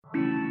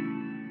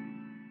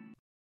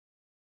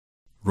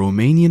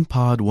Romanian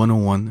Pod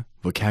 101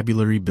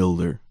 Vocabulary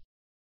Builder.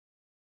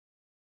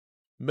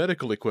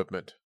 Medical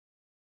equipment.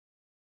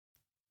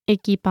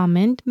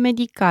 Echipament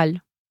medical.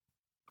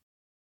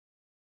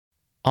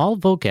 All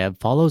vocab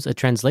follows a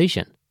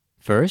translation.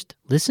 First,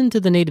 listen to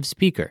the native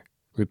speaker.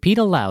 Repeat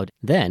aloud,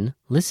 then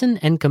listen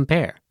and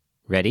compare.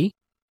 Ready?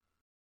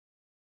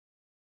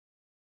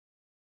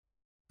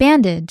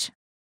 Bandage,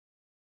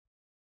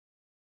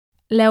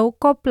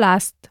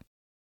 Leucoplast.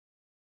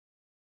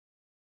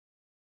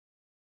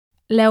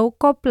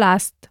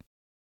 Leucoplast.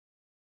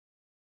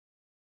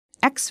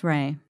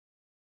 X-ray,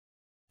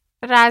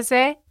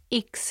 Raze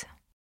X.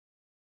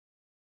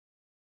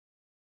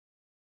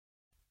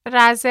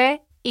 Raze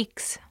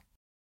X.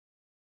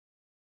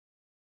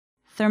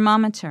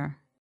 thermometer,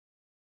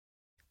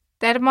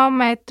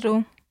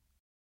 Termometru.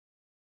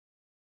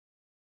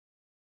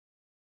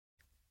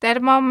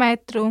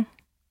 Termometru.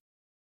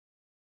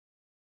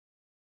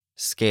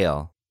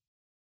 Scale,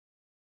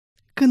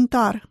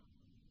 Cântar.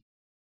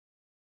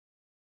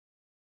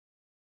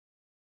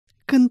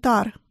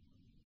 Cântar.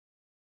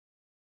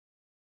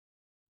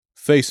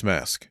 Face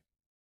mask.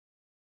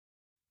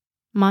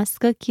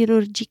 Mască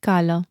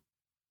chirurgicală.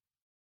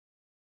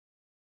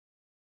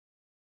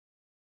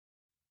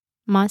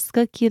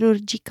 Mască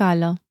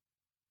chirurgicală.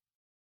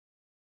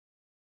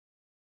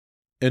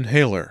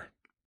 Inhaler.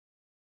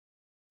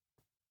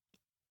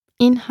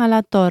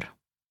 Inhalator.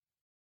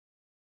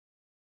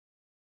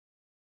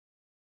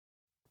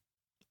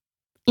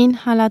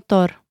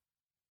 Inhalator.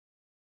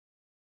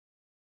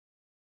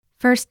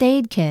 first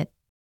aid kit,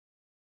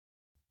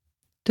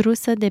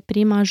 Trusă de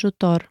prim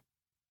ajutor.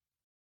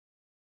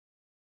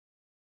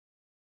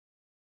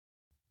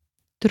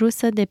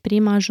 Trusă de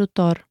prim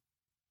ajutor.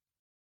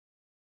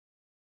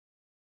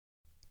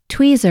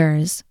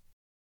 tweezers,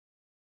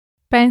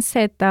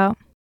 Pensetă.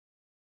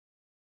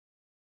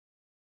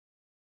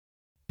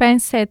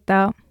 Pensetă.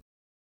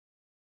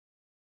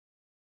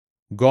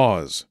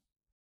 Gauze.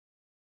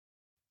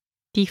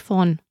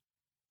 Tifon.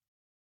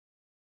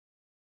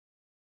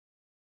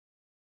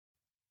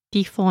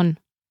 Tifon.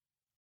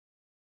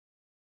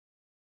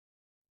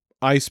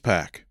 Ice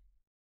pack.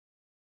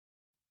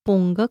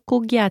 Pungă cu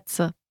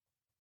gheață.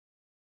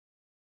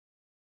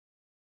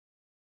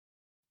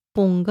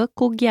 Pungă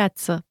cu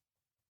gheață.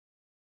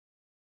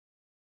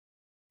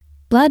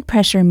 blood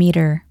pressure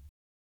meter,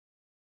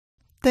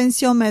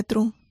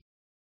 Tensiometru.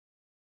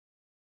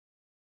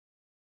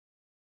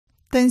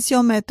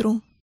 Tensiometru.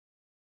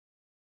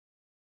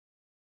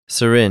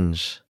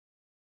 syringe,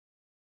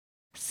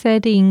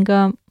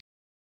 Seringă.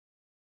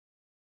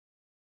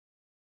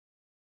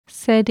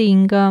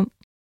 Seringă.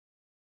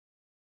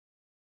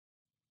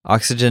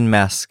 oxygen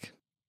mask,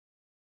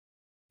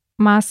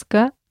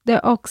 Mască de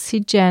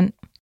oxigen.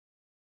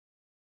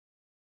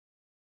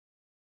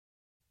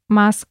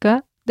 Mască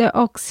de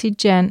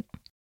oxigen.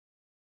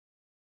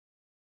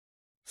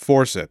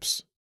 Forceps.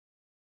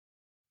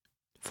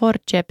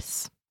 Forceps.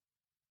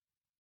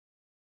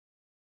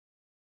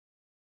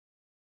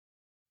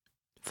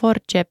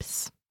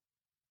 Forceps.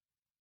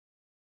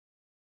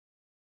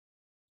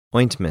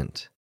 ointment,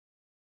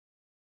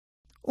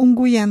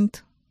 Unguent.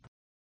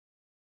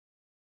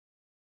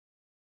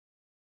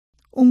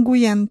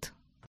 Unguent.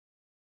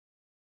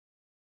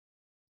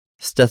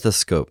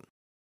 stethoscope,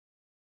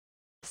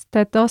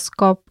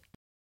 Stetoscop.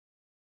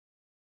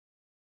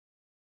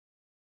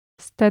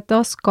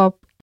 Stetoscop.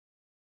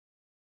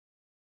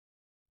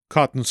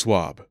 Cotton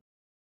swab.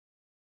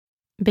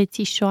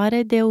 Bețișoare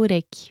de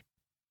urechi.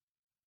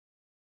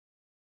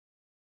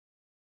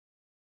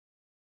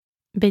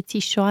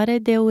 Bețișoare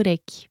de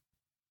urechi.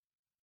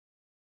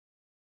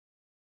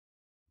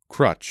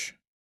 Crutch.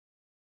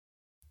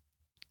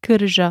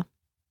 Cârjă.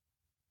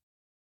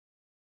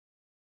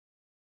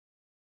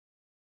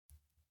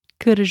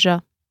 Cârjă.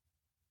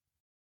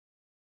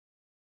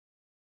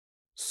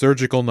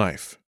 Surgical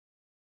knife.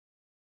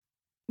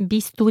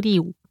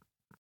 Bisturiu.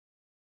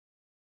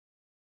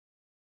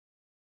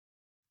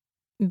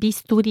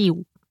 Bisturiu.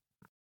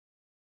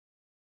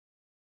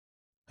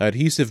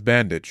 Adhesive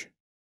bandage.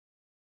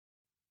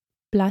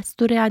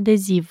 Plasture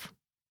adeziv.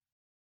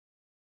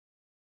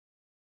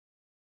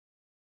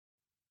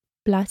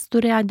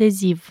 Plasture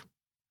adeziv.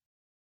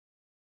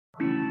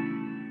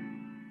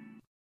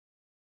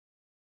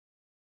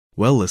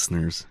 Well,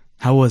 listeners,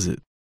 how was it?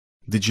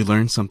 Did you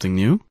learn something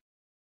new?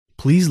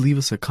 Please leave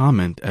us a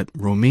comment at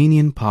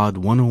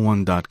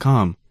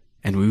RomanianPod101.com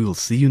and we will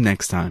see you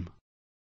next time.